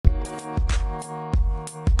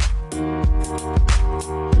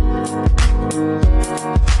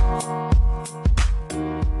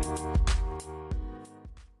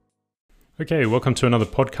Okay, welcome to another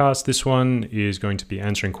podcast. This one is going to be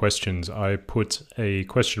answering questions. I put a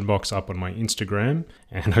question box up on my Instagram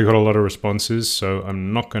and I got a lot of responses, so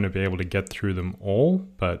I'm not going to be able to get through them all,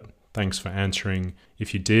 but thanks for answering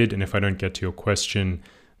if you did. And if I don't get to your question,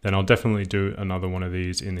 then I'll definitely do another one of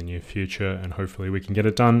these in the near future and hopefully we can get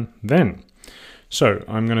it done then. So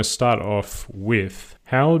I'm going to start off with,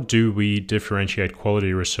 how do we differentiate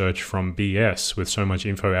quality research from BS with so much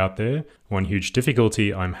info out there? One huge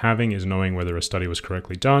difficulty I'm having is knowing whether a study was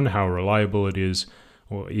correctly done, how reliable it is,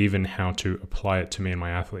 or even how to apply it to me and my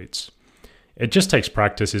athletes. It just takes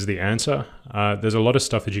practice is the answer. There's a lot of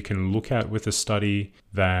stuff that you can look at with a study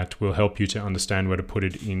that will help you to understand where to put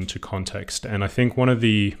it into context. And I think one of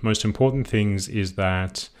the most important things is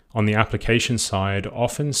that on the application side,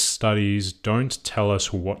 often studies don't tell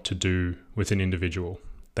us what to do with an individual.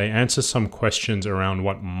 They answer some questions around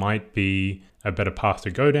what might be a better path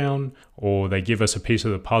to go down, or they give us a piece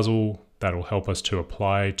of the puzzle that will help us to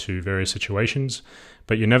apply to various situations.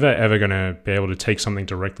 But you're never ever going to be able to take something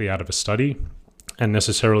directly out of a study and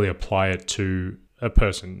necessarily apply it to a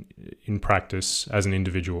person in practice as an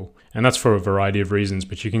individual. And that's for a variety of reasons,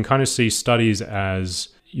 but you can kind of see studies as,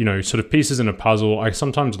 sort of pieces in a puzzle. I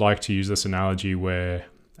sometimes like to use this analogy where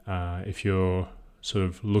if you're sort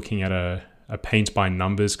of looking at a paint by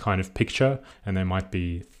numbers kind of picture, and there might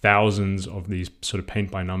be thousands of these sort of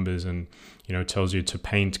paint by numbers, and it tells you to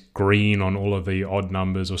paint green on all of the odd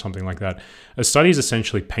numbers or something like that. A study is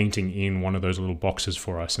essentially painting in one of those little boxes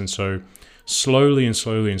for us. And so slowly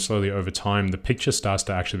over time, the picture starts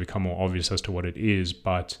to actually become more obvious as to what it is,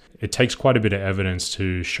 but it takes quite a bit of evidence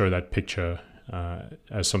to show that picture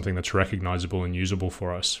as something that's recognizable and usable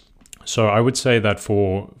for us. So I would say that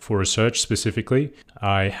for research specifically,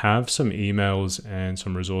 I have some emails and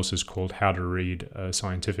some resources called How to Read a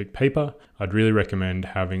Scientific Paper. I'd really recommend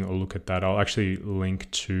having a look at that. I'll actually link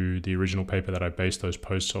to the original paper that I based those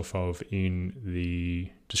posts off of in the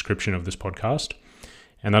description of this podcast.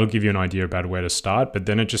 And that'll give you an idea about where to start, but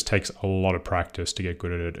then it just takes a lot of practice to get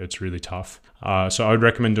good at it. It's really tough. So I would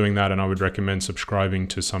recommend doing that, and I would recommend subscribing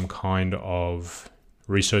to some kind of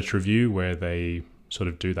research review where they sort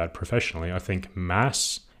of do that professionally. I think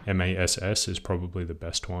MASS, M-A-S-S, is probably the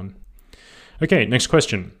best one. Okay, next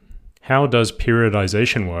question. How does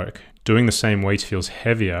periodization work? Doing the same weight feels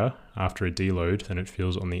heavier after a deload than it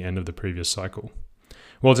feels on the end of the previous cycle.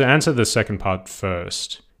 Well, to answer the second part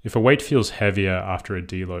first, if a weight feels heavier after a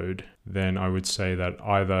deload, then I would say that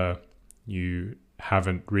either you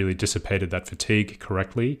haven't really dissipated that fatigue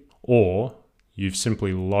correctly, or you've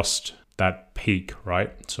simply lost that peak,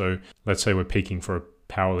 right? So let's say we're peaking for a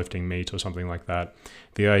powerlifting meet or something like that.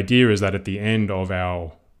 The idea is that at the end of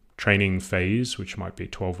our training phase, which might be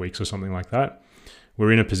 12 weeks or something like that,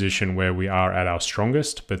 we're in a position where we are at our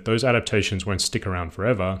strongest, but those adaptations won't stick around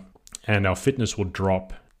forever, and our fitness will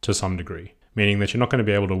drop to some degree, meaning that you're not going to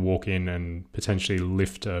be able to walk in and potentially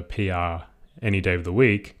lift a PR any day of the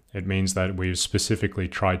week. It means that we've specifically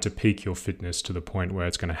tried to peak your fitness to the point where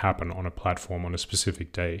it's going to happen on a platform on a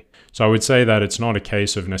specific day. So I would say that it's not a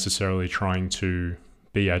case of necessarily trying to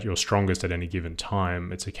be at your strongest at any given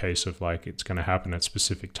time. It's a case of it's going to happen at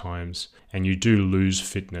specific times, and you do lose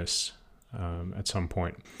fitness at some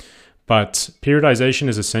point. But periodization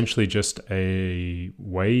is essentially just a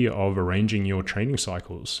way of arranging your training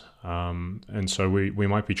cycles. And so we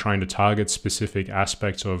might be trying to target specific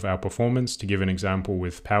aspects of our performance. To give an example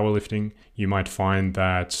with powerlifting, you might find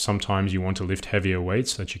that sometimes you want to lift heavier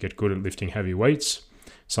weights so that you get good at lifting heavy weights.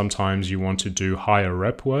 Sometimes you want to do higher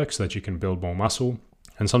rep work so that you can build more muscle.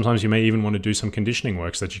 And sometimes you may even want to do some conditioning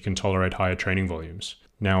work so that you can tolerate higher training volumes.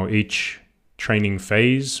 Now, each training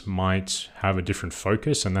phase might have a different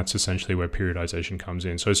focus, and that's essentially where periodization comes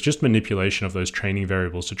in. So it's just manipulation of those training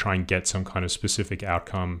variables to try and get some kind of specific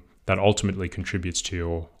outcome that ultimately contributes to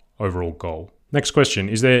your overall goal. Next question,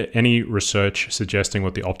 is there any research suggesting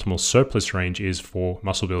what the optimal surplus range is for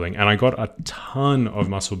muscle building? And I got a ton of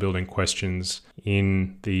muscle building questions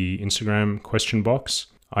in the Instagram question box.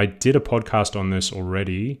 I did a podcast on this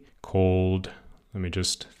already called, let me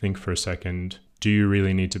just think for a second, do you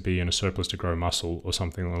really need to be in a surplus to grow muscle, or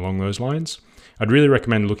something along those lines? I'd really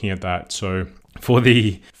recommend looking at that. So for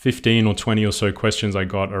the 15 or 20 or so questions I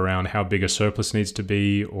got around how big a surplus needs to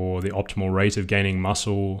be, or the optimal rate of gaining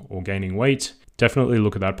muscle or gaining weight, definitely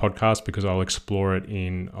look at that podcast because I'll explore it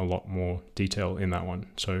in a lot more detail in that one.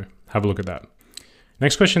 So have a look at that.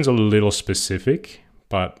 Next question is a little specific,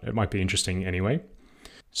 but it might be interesting anyway.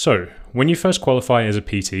 So, when you first qualify as a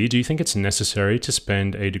PT, do you think it's necessary to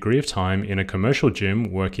spend a degree of time in a commercial gym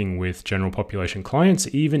working with general population clients,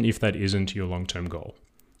 even if that isn't your long-term goal?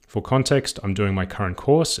 For context, I'm doing my current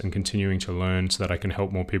course and continuing to learn so that I can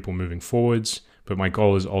help more people moving forwards. But my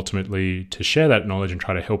goal is ultimately to share that knowledge and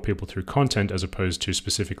try to help people through content as opposed to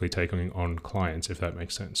specifically taking on clients, if that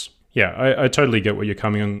makes sense. Yeah, I totally get what you're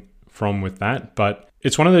coming from with that, but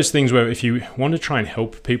it's one of those things where if you want to try and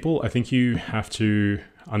help people, I think you have to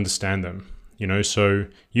understand them. So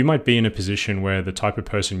you might be in a position where the type of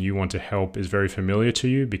person you want to help is very familiar to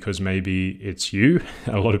you because maybe it's you.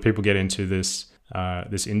 A lot of people get into this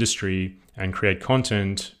industry and create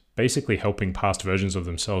content basically helping past versions of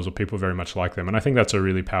themselves or people very much like them. And I think that's a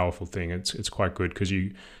really powerful thing. It's quite good because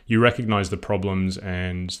you recognize the problems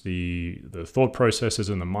and the thought processes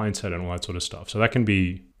and the mindset and all that sort of stuff. So that can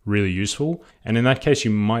be really useful. And in that case,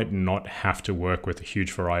 you might not have to work with a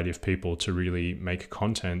huge variety of people to really make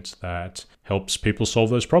content that helps people solve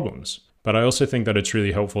those problems. But I also think that it's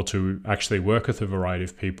really helpful to actually work with a variety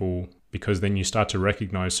of people because then you start to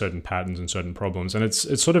recognize certain patterns and certain problems. And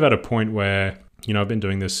it's sort of at a point where, I've been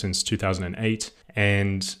doing this since 2008.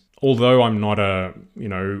 And although I'm not a,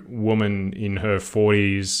 woman in her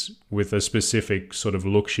 40s with a specific sort of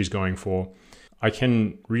look she's going for, I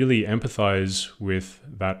can really empathize with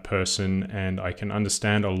that person and I can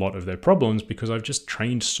understand a lot of their problems because I've just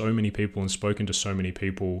trained so many people and spoken to so many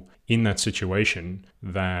people in that situation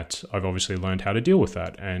that I've obviously learned how to deal with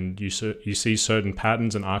that. And you see certain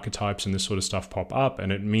patterns and archetypes and this sort of stuff pop up,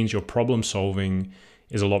 and it means your problem solving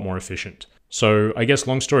is a lot more efficient. So I guess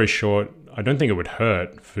long story short, I don't think it would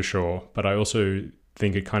hurt for sure, but I also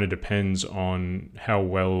think it kind of depends on how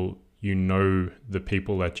well you know the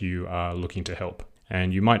people that you are looking to help.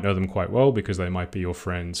 And you might know them quite well because they might be your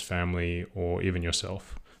friends, family, or even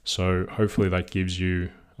yourself. So hopefully that gives you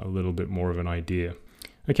a little bit more of an idea.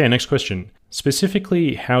 Okay, next question.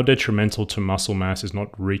 Specifically, how detrimental to muscle mass is not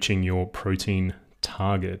reaching your protein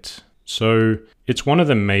target? So it's one of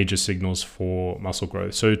the major signals for muscle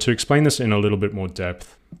growth. So to explain this in a little bit more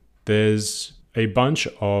depth, there's a bunch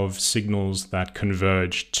of signals that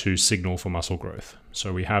converge to signal for muscle growth.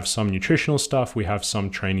 So we have some nutritional stuff, we have some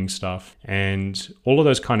training stuff, and all of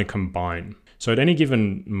those kind of combine. So at any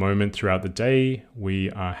given moment throughout the day, we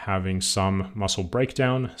are having some muscle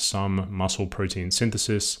breakdown, some muscle protein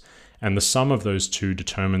synthesis, and the sum of those two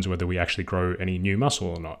determines whether we actually grow any new muscle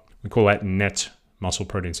or not. We call that net muscle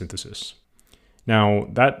protein synthesis. Now,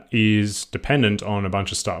 that is dependent on a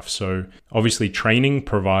bunch of stuff. So obviously training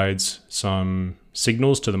provides some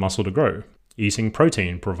signals to the muscle to grow. Eating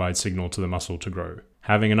protein provides signal to the muscle to grow.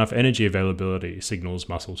 Having enough energy availability signals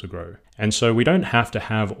muscle to grow. And so we don't have to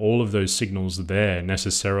have all of those signals there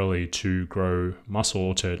necessarily to grow muscle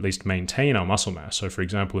or to at least maintain our muscle mass. So for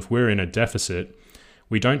example, if we're in a deficit,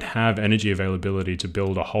 we don't have energy availability to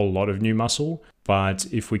build a whole lot of new muscle. But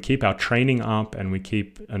if we keep our training up and we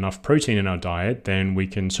keep enough protein in our diet, then we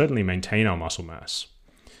can certainly maintain our muscle mass.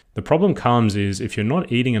 The problem comes is if you're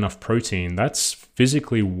not eating enough protein, that's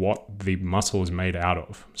physically what the muscle is made out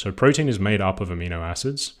of. So protein is made up of amino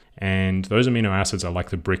acids, and those amino acids are like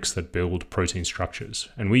the bricks that build protein structures.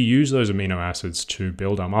 And we use those amino acids to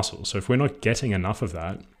build our muscle. So if we're not getting enough of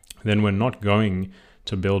that, then we're not going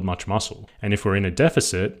to build much muscle. And if we're in a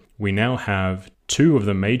deficit, we now have two of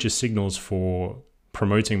the major signals for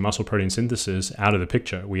promoting muscle protein synthesis out of the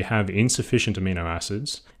picture. We have insufficient amino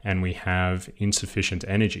acids and we have insufficient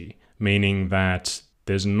energy, meaning that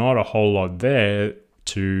there's not a whole lot there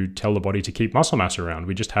to tell the body to keep muscle mass around.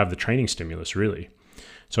 We just have the training stimulus, really.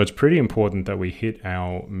 So it's pretty important that we hit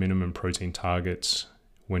our minimum protein targets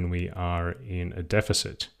when we are in a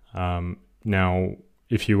deficit. Now,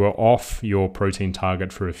 if you were off your protein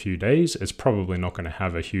target for a few days, it's probably not going to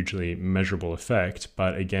have a hugely measurable effect.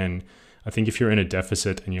 But again, I think if you're in a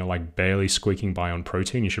deficit and you're like barely squeaking by on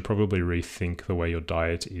protein, you should probably rethink the way your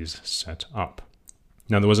diet is set up.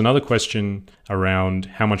 Now, there was another question around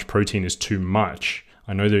how much protein is too much.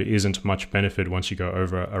 I know there isn't much benefit once you go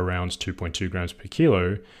over around 2.2 grams per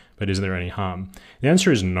kilo, but is there any harm? The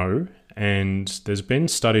answer is no. And there's been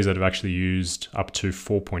studies that have actually used up to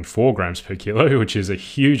 4.4 grams per kilo, which is a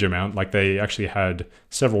huge amount. Like they actually had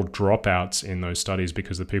several dropouts in those studies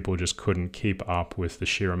because the people just couldn't keep up with the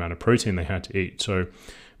sheer amount of protein they had to eat. So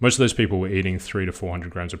most of those people were eating 300 to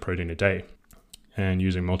 400 grams of protein a day and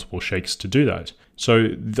using multiple shakes to do that. So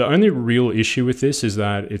the only real issue with this is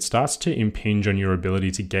that it starts to impinge on your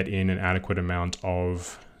ability to get in an adequate amount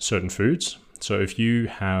of certain foods. So if you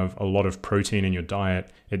have a lot of protein in your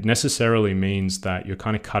diet, it necessarily means that you're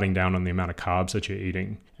kind of cutting down on the amount of carbs that you're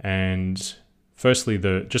eating. And Firstly,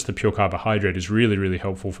 just the pure carbohydrate is really, really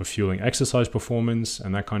helpful for fueling exercise performance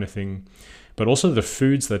and that kind of thing. But also the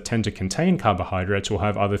foods that tend to contain carbohydrates will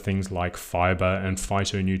have other things like fiber and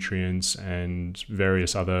phytonutrients and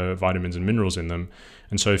various other vitamins and minerals in them.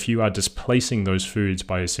 And so if you are displacing those foods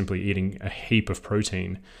by simply eating a heap of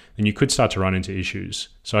protein, then you could start to run into issues.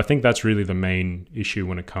 So I think that's really the main issue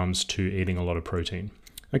when it comes to eating a lot of protein.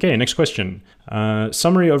 Okay, next question.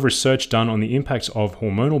 Summary of research done on the impacts of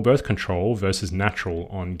hormonal birth control versus natural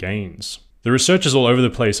on gains. The research is all over the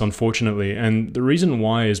place, unfortunately, and the reason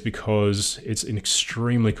why is because it's an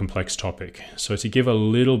extremely complex topic. So to give a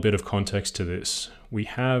little bit of context to this, we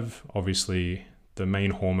have obviously the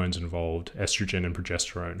main hormones involved, estrogen and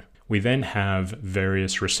progesterone. We then have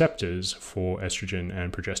various receptors for estrogen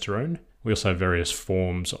and progesterone. We also have various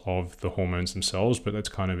forms of the hormones themselves, but let's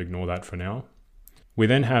kind of ignore that for now. We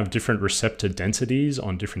then have different receptor densities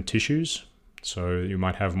on different tissues. So you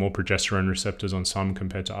might have more progesterone receptors on some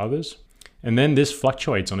compared to others. And then this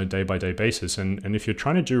fluctuates on a day-by-day basis. And if you're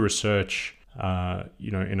trying to do research,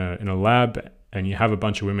 in a lab, and you have a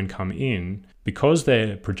bunch of women come in, because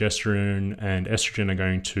their progesterone and estrogen are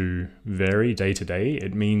going to vary day to day,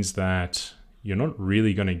 it means that you're not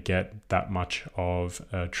really going to get that much of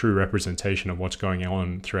a true representation of what's going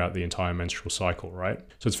on throughout the entire menstrual cycle, right?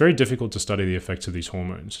 So it's very difficult to study the effects of these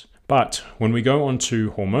hormones. But when we go on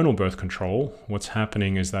to hormonal birth control, what's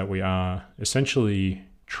happening is that we are essentially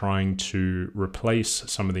trying to replace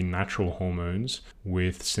some of the natural hormones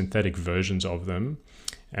with synthetic versions of them.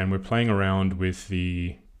 And we're playing around with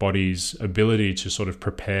the body's ability to sort of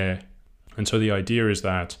prepare. And so the idea is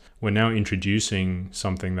that we're now introducing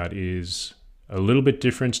something that is a little bit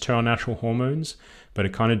different to our natural hormones, but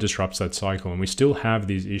it kind of disrupts that cycle. And we still have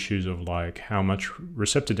these issues of like, how much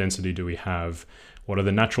receptor density do we have? What are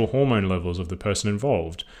the natural hormone levels of the person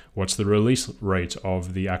involved? What's the release rate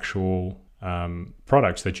of the actual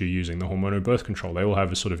products that you're using, the hormonal birth control? They all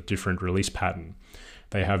have a sort of different release pattern.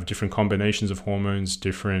 They have different combinations of hormones,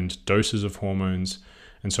 different doses of hormones.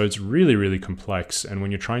 And so it's really, really complex. And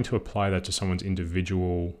when you're trying to apply that to someone's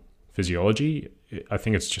individual physiology, I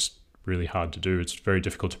think it's just really hard to do. It's very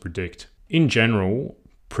difficult to predict. In general,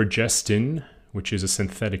 progestin, which is a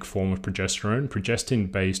synthetic form of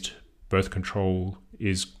progestin-based birth control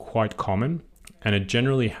is quite common. And it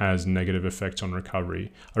generally has negative effects on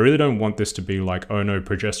recovery. I really don't want this to be like, oh no,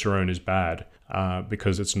 progesterone is bad,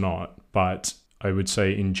 because it's not. But I would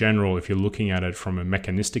say in general, if you're looking at it from a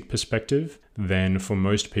mechanistic perspective, then for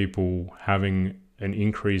most people, having an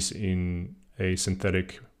increase in a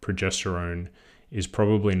synthetic progesterone is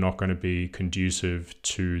probably not going to be conducive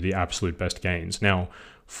to the absolute best gains. Now,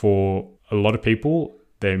 for a lot of people,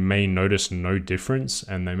 they may notice no difference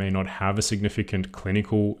and they may not have a significant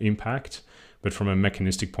clinical impact. But from a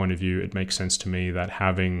mechanistic point of view, it makes sense to me that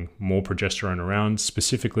having more progesterone around,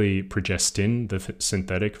 specifically progestin, the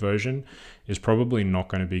synthetic version, is probably not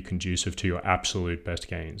going to be conducive to your absolute best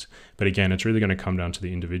gains. But again, it's really going to come down to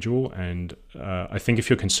the individual. And I think if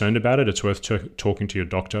you're concerned about it, it's worth talking to your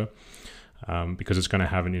doctor because it's going to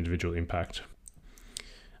have an individual impact.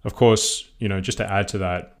 Of course, just to add to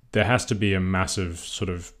that, there has to be a massive sort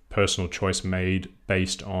of personal choice made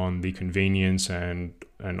based on the convenience and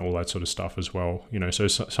all that sort of stuff as well. So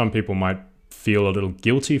some people might feel a little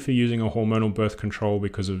guilty for using a hormonal birth control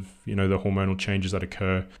because of, the hormonal changes that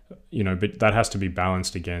occur, but that has to be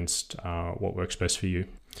balanced against what works best for you.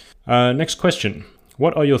 Next question.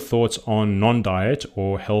 What are your thoughts on non-diet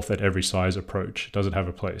or health at every size approach? Does it have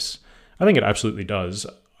a place? I think it absolutely does.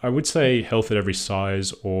 I would say health at every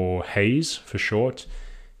size, or HAES for short,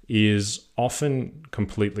 is often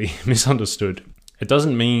completely misunderstood. It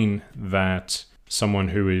doesn't mean that someone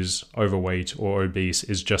who is overweight or obese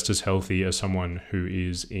is just as healthy as someone who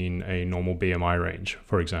is in a normal BMI range,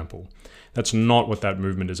 for example. That's not what that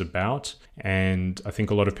movement is about, and I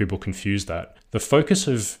think a lot of people confuse that. The focus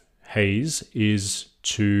of HAES is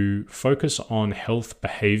to focus on health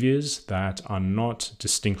behaviors that are not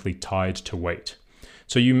distinctly tied to weight.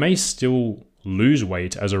 So you may still lose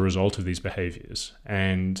weight as a result of these behaviors,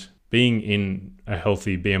 and being in a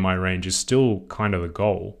healthy BMI range is still kind of the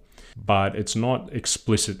goal, but it's not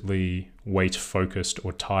explicitly weight focused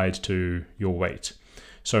or tied to your weight.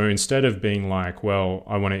 So instead of being like, well,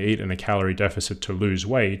 I want to eat in a calorie deficit to lose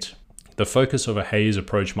weight, the focus of a HAES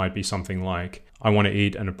approach might be something like, I want to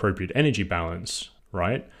eat an appropriate energy balance,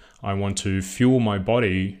 right? I want to fuel my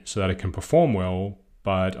body so that it can perform well,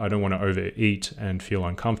 but I don't want to overeat and feel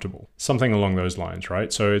uncomfortable. Something along those lines,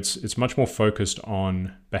 right? So it's much more focused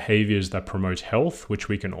on behaviors that promote health, which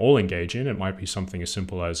we can all engage in. It might be something as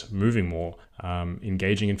simple as moving more,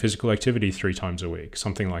 engaging in physical activity 3 times a week,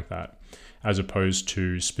 something like that, as opposed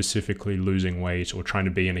to specifically losing weight or trying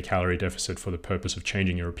to be in a calorie deficit for the purpose of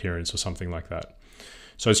changing your appearance or something like that.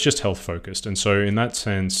 So it's just health focused. And so in that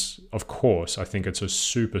sense, of course, I think it's a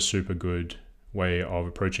super, super good way of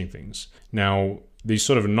approaching things. Now, these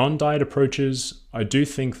sort of non-diet approaches, I do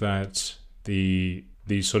think that the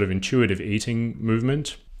sort of intuitive eating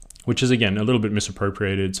movement, which is again a little bit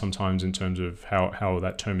misappropriated sometimes in terms of how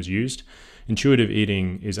that term is used. Intuitive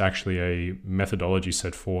eating is actually a methodology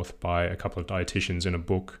set forth by a couple of dietitians in a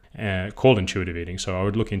book called Intuitive Eating. So I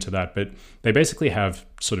would look into that. But they basically have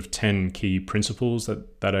sort of 10 key principles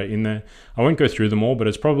that are in there. I won't go through them all, but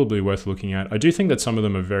it's probably worth looking at. I do think that some of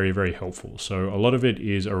them are very, very helpful. So a lot of it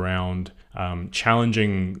is around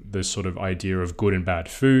challenging this sort of idea of good and bad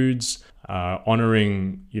foods,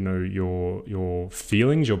 honoring, your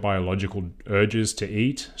feelings, your biological urges to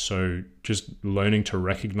eat. So just learning to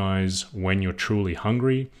recognize when you're truly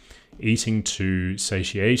hungry, eating to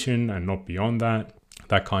satiation and not beyond that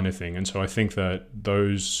kind of thing. And so I think that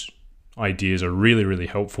those ideas are really, really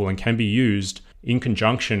helpful and can be used in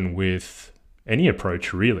conjunction with any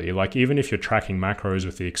approach, really. Like even if you're tracking macros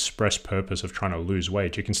with the express purpose of trying to lose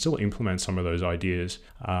weight, you can still implement some of those ideas.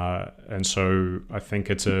 And so I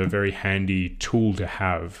think it's a very handy tool to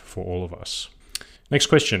have for all of us. Next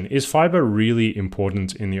question, is fiber really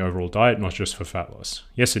important in the overall diet, not just for fat loss?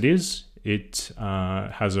 Yes, it is. It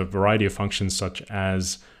has a variety of functions such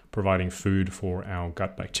as providing food for our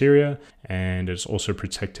gut bacteria, and it's also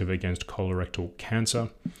protective against colorectal cancer.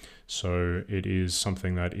 So it is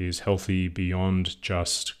something that is healthy beyond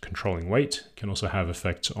just controlling weight. It can also have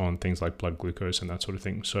effects on things like blood glucose and that sort of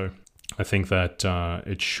thing. So I think that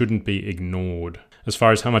it shouldn't be ignored. As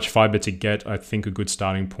far as how much fiber to get, I think a good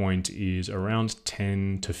starting point is around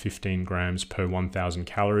 10 to 15 grams per 1,000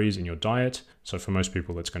 calories in your diet. So for most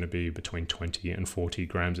people, that's going to be between 20 and 40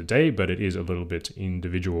 grams a day, but it is a little bit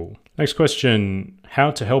individual. Next question,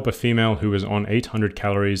 how to help a female who is on 800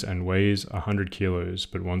 calories and weighs 100 kilos,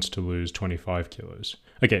 but wants to lose 25 kilos?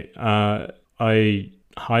 Okay, I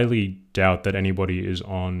highly doubt that anybody is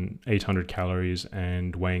on 800 calories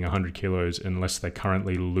and weighing 100 kilos unless they're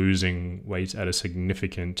currently losing weight at a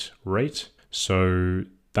significant rate. So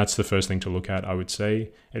that's the first thing to look at, I would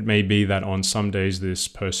say. It may be that on some days this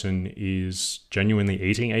person is genuinely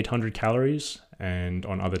eating 800 calories and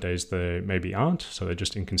on other days they maybe aren't, so they're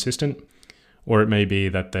just inconsistent. Or it may be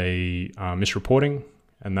that they are misreporting,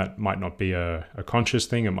 and that might not be a conscious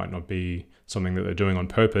thing. It might not be something that they're doing on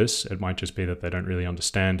purpose. It might just be that they don't really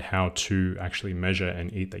understand how to actually measure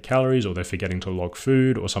and eat their calories, or they're forgetting to log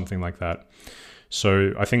food or something like that.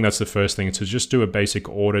 So I think that's the first thing, to just do a basic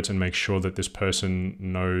audit and make sure that this person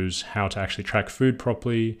knows how to actually track food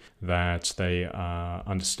properly, that they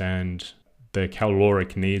understand their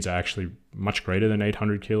caloric needs are actually much greater than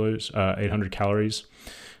 800 calories.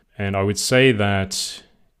 And I would say that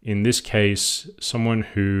in this case, someone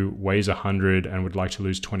who weighs 100 and would like to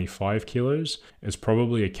lose 25 kilos is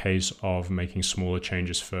probably a case of making smaller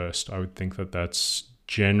changes first. I would think that that's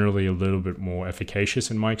generally a little bit more efficacious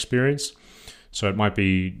in my experience. So it might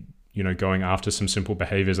be, going after some simple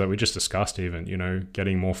behaviors that we just discussed even,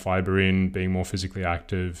 getting more fiber in, being more physically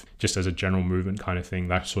active, just as a general movement kind of thing,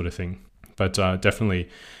 that sort of thing. But definitely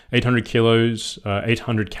 800 calories, at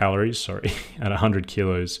 100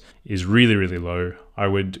 kilos is really, really low. I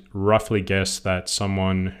would roughly guess that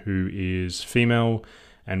someone who is female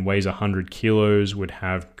and weighs 100 kilos would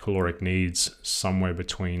have caloric needs somewhere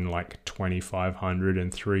between like 2,500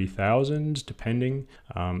 and 3,000, depending,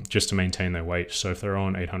 just to maintain their weight. So if they're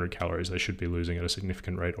on 800 calories, they should be losing at a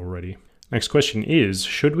significant rate already. Next question is,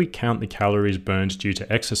 should we count the calories burned due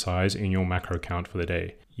to exercise in your macro count for the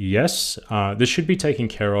day? Yes, this should be taken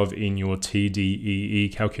care of in your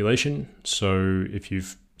TDEE calculation. So if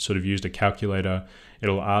you've sort of used a calculator,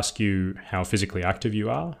 it'll ask you how physically active you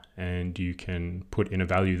are, and you can put in a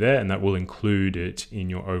value there, and that will include it in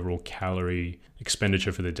your overall calorie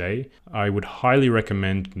expenditure for the day. I would highly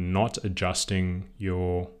recommend not adjusting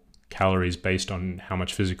your calories based on how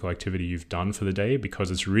much physical activity you've done for the day, because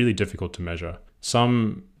it's really difficult to measure.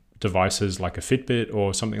 Some devices like a Fitbit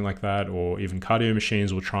or something like that, or even cardio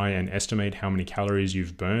machines, will try and estimate how many calories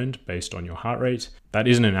you've burned based on your heart rate. That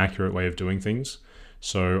isn't an accurate way of doing things.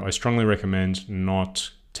 So I strongly recommend not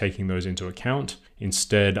taking those into account.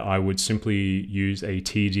 Instead, I would simply use a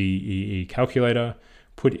TDEE calculator,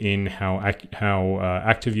 put in how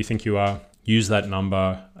active you think you are, use that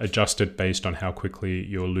number, adjust it based on how quickly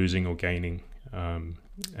you're losing or gaining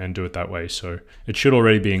and do it that way. So it should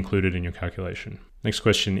already be included in your calculation. Next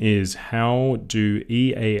question is, how do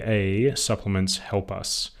EAA supplements help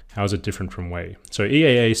us? How is it different from whey? So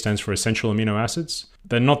EAA stands for essential amino acids.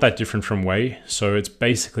 They're not that different from whey. So it's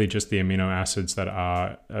basically just the amino acids that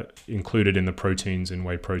are included in the proteins in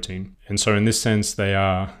whey protein. And so in this sense, they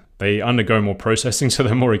undergo more processing, so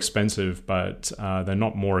they're more expensive, but they're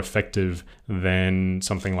not more effective than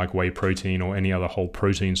something like whey protein or any other whole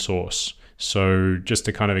protein source. So just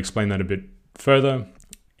to kind of explain that a bit further,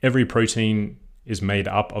 every protein is made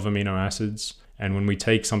up of amino acids. And when we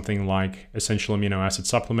take something like essential amino acid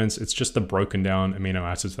supplements, it's just the broken down amino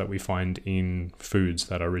acids that we find in foods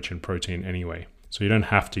that are rich in protein anyway. So you don't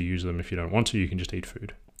have to use them if you don't want to, you can just eat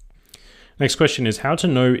food. Next question is how to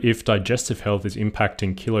know if digestive health is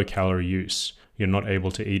impacting kilocalorie use. You're not able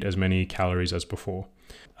to eat as many calories as before.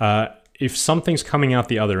 If something's coming out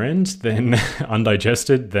the other end, then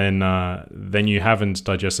undigested, then you haven't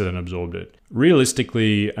digested and absorbed it.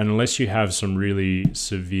 Realistically, unless you have some really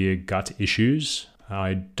severe gut issues,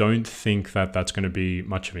 I don't think that that's going to be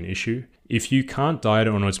much of an issue. If you can't diet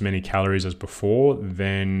on as many calories as before,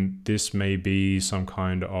 then this may be some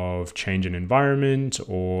kind of change in environment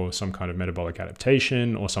or some kind of metabolic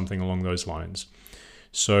adaptation or something along those lines.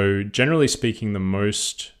 So generally speaking, the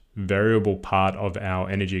most variable part of our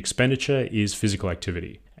energy expenditure is physical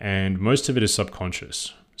activity, and most of it is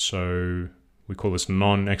subconscious. So we call this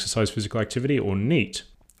non-exercise physical activity, or NEAT.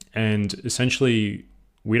 And essentially,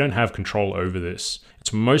 we don't have control over this.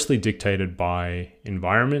 It's mostly dictated by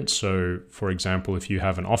environment. So for example, if you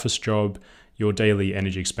have an office job, your daily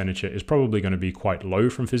energy expenditure is probably going to be quite low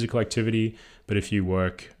from physical activity. But if you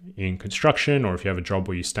work in construction, or if you have a job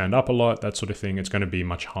where you stand up a lot, that sort of thing, it's going to be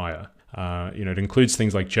much higher. It includes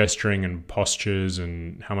things like gesturing and postures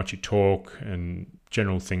and how much you talk and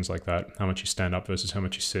general things like that, how much you stand up versus how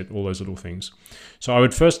much you sit, all those little things. So I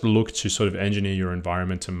would first look to sort of engineer your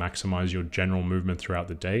environment to maximize your general movement throughout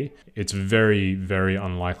the day. It's very, very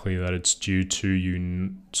unlikely that it's due to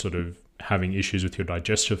you sort of having issues with your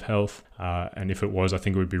digestive health. And if it was, I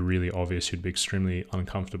think it would be really obvious. You'd be extremely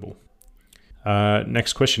uncomfortable.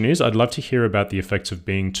 Next question is, I'd love to hear about the effects of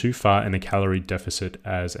being too far in a calorie deficit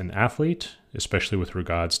as an athlete, especially with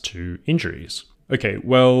regards to injuries. Okay,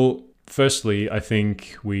 well, firstly, I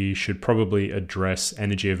think we should probably address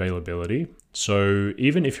energy availability. So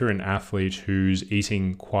even if you're an athlete who's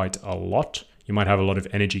eating quite a lot, you might have a lot of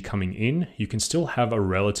energy coming in, you can still have a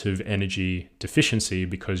relative energy deficiency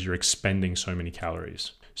because you're expending so many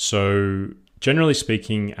calories. So generally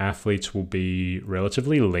speaking, athletes will be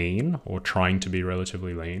relatively lean or trying to be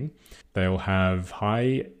relatively lean. They'll have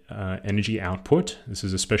high energy output. This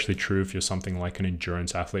is especially true if you're something like an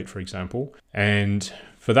endurance athlete, for example. And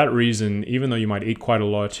for that reason, even though you might eat quite a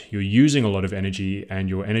lot, you're using a lot of energy and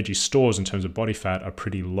your energy stores in terms of body fat are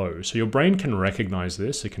pretty low. So your brain can recognize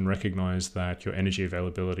this. It can recognize that your energy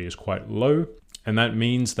availability is quite low. And that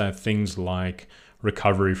means that things like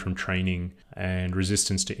recovery from training and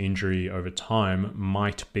resistance to injury over time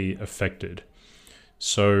might be affected.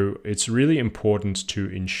 So it's really important to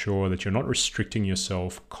ensure that you're not restricting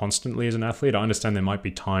yourself constantly as an athlete. I understand there might be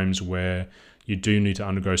times where you do need to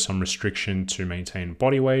undergo some restriction to maintain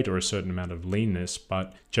body weight or a certain amount of leanness,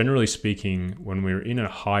 but generally speaking, when we're in a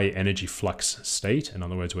high energy flux state, in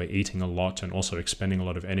other words, we're eating a lot and also expending a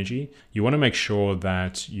lot of energy, you want to make sure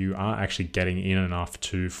that you are actually getting in enough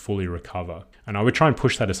to fully recover. And I would try and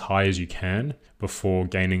push that as high as you can before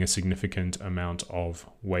gaining a significant amount of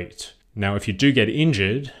weight. Now, if you do get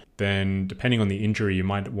injured, then depending on the injury, you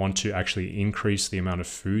might want to actually increase the amount of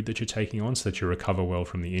food that you're taking on so that you recover well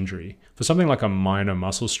from the injury. For something like a minor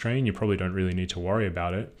muscle strain, you probably don't really need to worry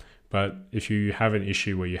about it. But if you have an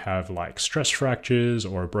issue where you have like stress fractures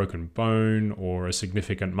or a broken bone or a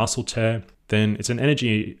significant muscle tear, then it's an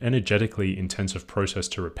energetically intensive process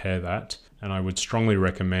to repair that. And I would strongly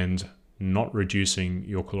recommend not reducing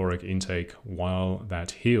your caloric intake while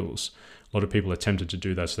that heals. A lot of people are tempted to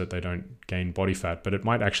do that so that they don't gain body fat, but it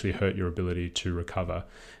might actually hurt your ability to recover,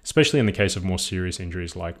 especially in the case of more serious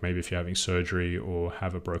injuries, like maybe if you're having surgery or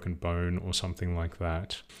have a broken bone or something like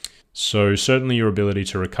that. So certainly your ability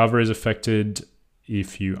to recover is affected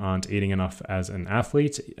if you aren't eating enough as an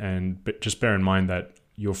athlete, but just bear in mind that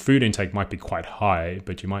your food intake might be quite high,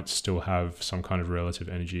 but you might still have some kind of relative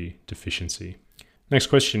energy deficiency. Next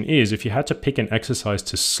question is, if you had to pick an exercise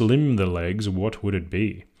to slim the legs, what would it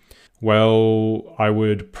be? Well, I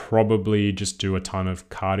would probably just do a ton of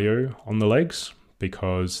cardio on the legs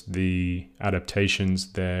because the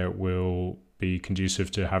adaptations there will be conducive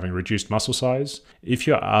to having reduced muscle size. If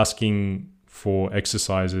you're asking for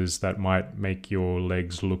exercises that might make your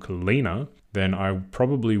legs look leaner, then I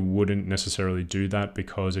probably wouldn't necessarily do that,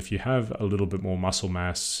 because if you have a little bit more muscle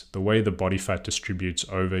mass, the way the body fat distributes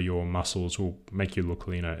over your muscles will make you look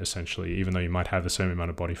leaner essentially, even though you might have the same amount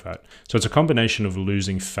of body fat. So it's a combination of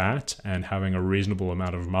losing fat and having a reasonable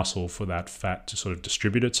amount of muscle for that fat to sort of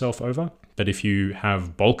distribute itself over. But if you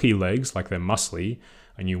have bulky legs, like they're muscly,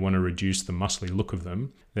 and you want to reduce the muscly look of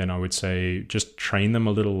them, then I would say just train them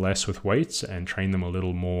a little less with weights and train them a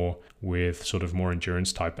little more with sort of more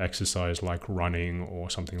endurance type exercise like running or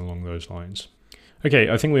something along those lines. Okay,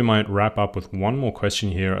 I think we might wrap up with one more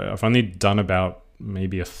question here. I've only done about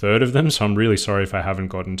maybe a third of them, so I'm really sorry if I haven't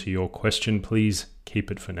gotten to your question. Please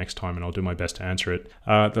keep it for next time and I'll do my best to answer it.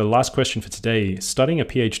 The last question for today: studying a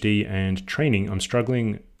PhD and training, I'm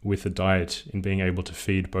struggling with the diet in being able to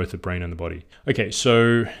feed both the brain and the body. Okay,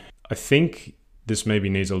 so I think this maybe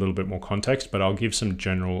needs a little bit more context, but I'll give some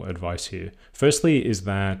general advice here. Firstly is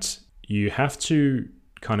that you have to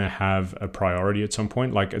kind of have a priority at some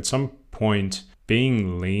point. Like at some point,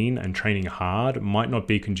 being lean and training hard might not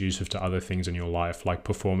be conducive to other things in your life, like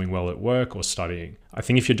performing well at work or studying. I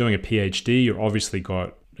think if you're doing a PhD, you're obviously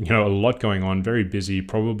got, a lot going on, very busy,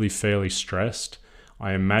 probably fairly stressed.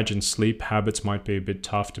 I imagine sleep habits might be a bit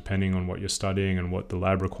tough depending on what you're studying and what the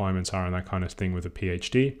lab requirements are and that kind of thing with a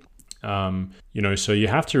PhD. So you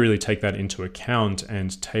have to really take that into account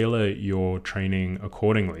and tailor your training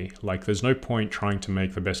accordingly. Like there's no point trying to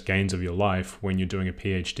make the best gains of your life when you're doing a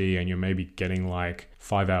PhD and you're maybe getting like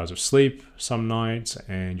 5 hours of sleep some nights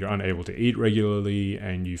and you're unable to eat regularly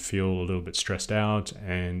and you feel a little bit stressed out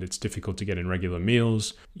and it's difficult to get in regular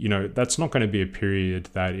meals. That's not going to be a period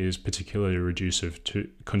that is particularly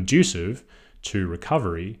conducive to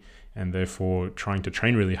recovery. And therefore trying to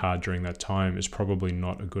train really hard during that time is probably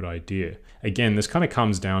not a good idea. Again, this kind of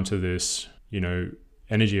comes down to this,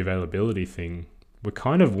 energy availability thing. We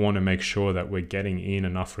kind of want to make sure that we're getting in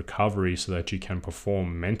enough recovery so that you can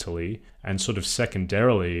perform mentally, and sort of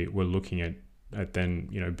secondarily, we're looking at then,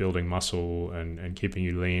 building muscle and keeping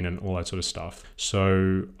you lean and all that sort of stuff.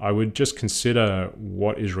 So I would just consider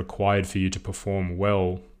what is required for you to perform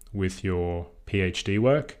well with your PhD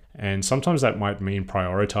work. And sometimes that might mean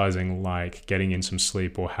prioritizing like getting in some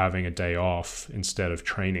sleep or having a day off instead of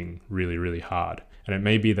training really, really hard. And it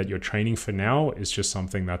may be that your training for now is just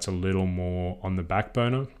something that's a little more on the back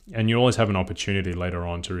burner, and you always have an opportunity later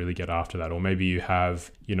on to really get after that. Or maybe you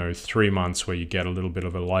have, 3 months where you get a little bit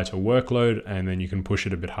of a lighter workload and then you can push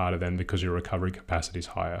it a bit harder then because your recovery capacity is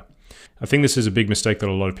higher. I think this is a big mistake that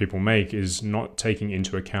a lot of people make, is not taking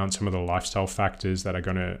into account some of the lifestyle factors that are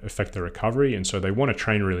going to affect their recovery. And so they want to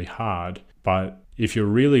train really hard, but if you're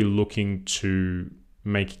really looking to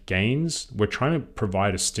make gains, we're trying to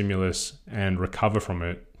provide a stimulus and recover from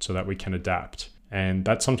it so that we can adapt. And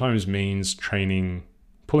that sometimes means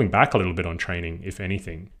pulling back a little bit on training, if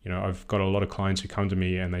anything. I've got a lot of clients who come to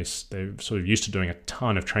me and they're sort of used to doing a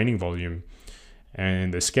ton of training volume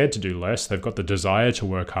and they're scared to do less. They've got the desire to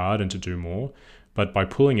work hard and to do more, but by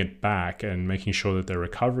pulling it back and making sure that their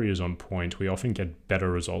recovery is on point, we often get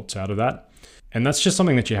better results out of that. And that's just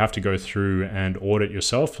something that you have to go through and audit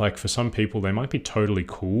yourself. Like for some people, they might be totally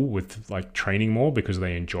cool with like training more because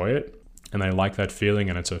they enjoy it and they like that feeling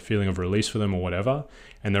and it's a feeling of release for them or whatever.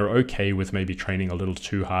 And they're okay with maybe training a little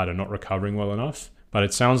too hard and not recovering well enough. But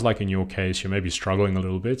it sounds like in your case, you're maybe struggling a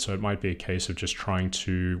little bit. So it might be a case of just trying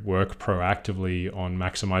to work proactively on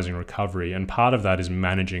maximizing recovery. And part of that is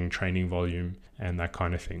managing training volume and that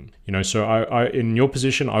kind of thing. So I in your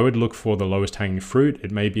position, I would look for the lowest hanging fruit.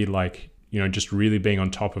 It may be like, just really being on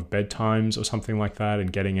top of bedtimes or something like that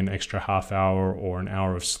and getting an extra half hour or an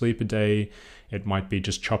hour of sleep a day. It might be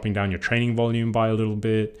just chopping down your training volume by a little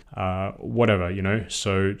bit, whatever,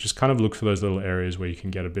 So just kind of look for those little areas where you can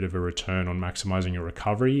get a bit of a return on maximizing your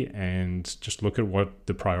recovery, and just look at what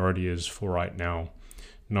the priority is for right now,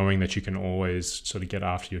 knowing that you can always sort of get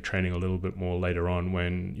after your training a little bit more later on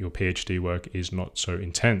when your PhD work is not so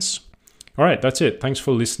intense. All right, that's it. Thanks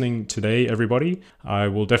for listening today, everybody. I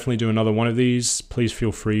will definitely do another one of these. Please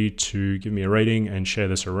feel free to give me a rating and share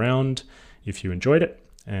this around if you enjoyed it.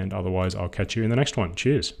 And otherwise, I'll catch you in the next one.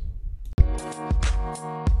 Cheers.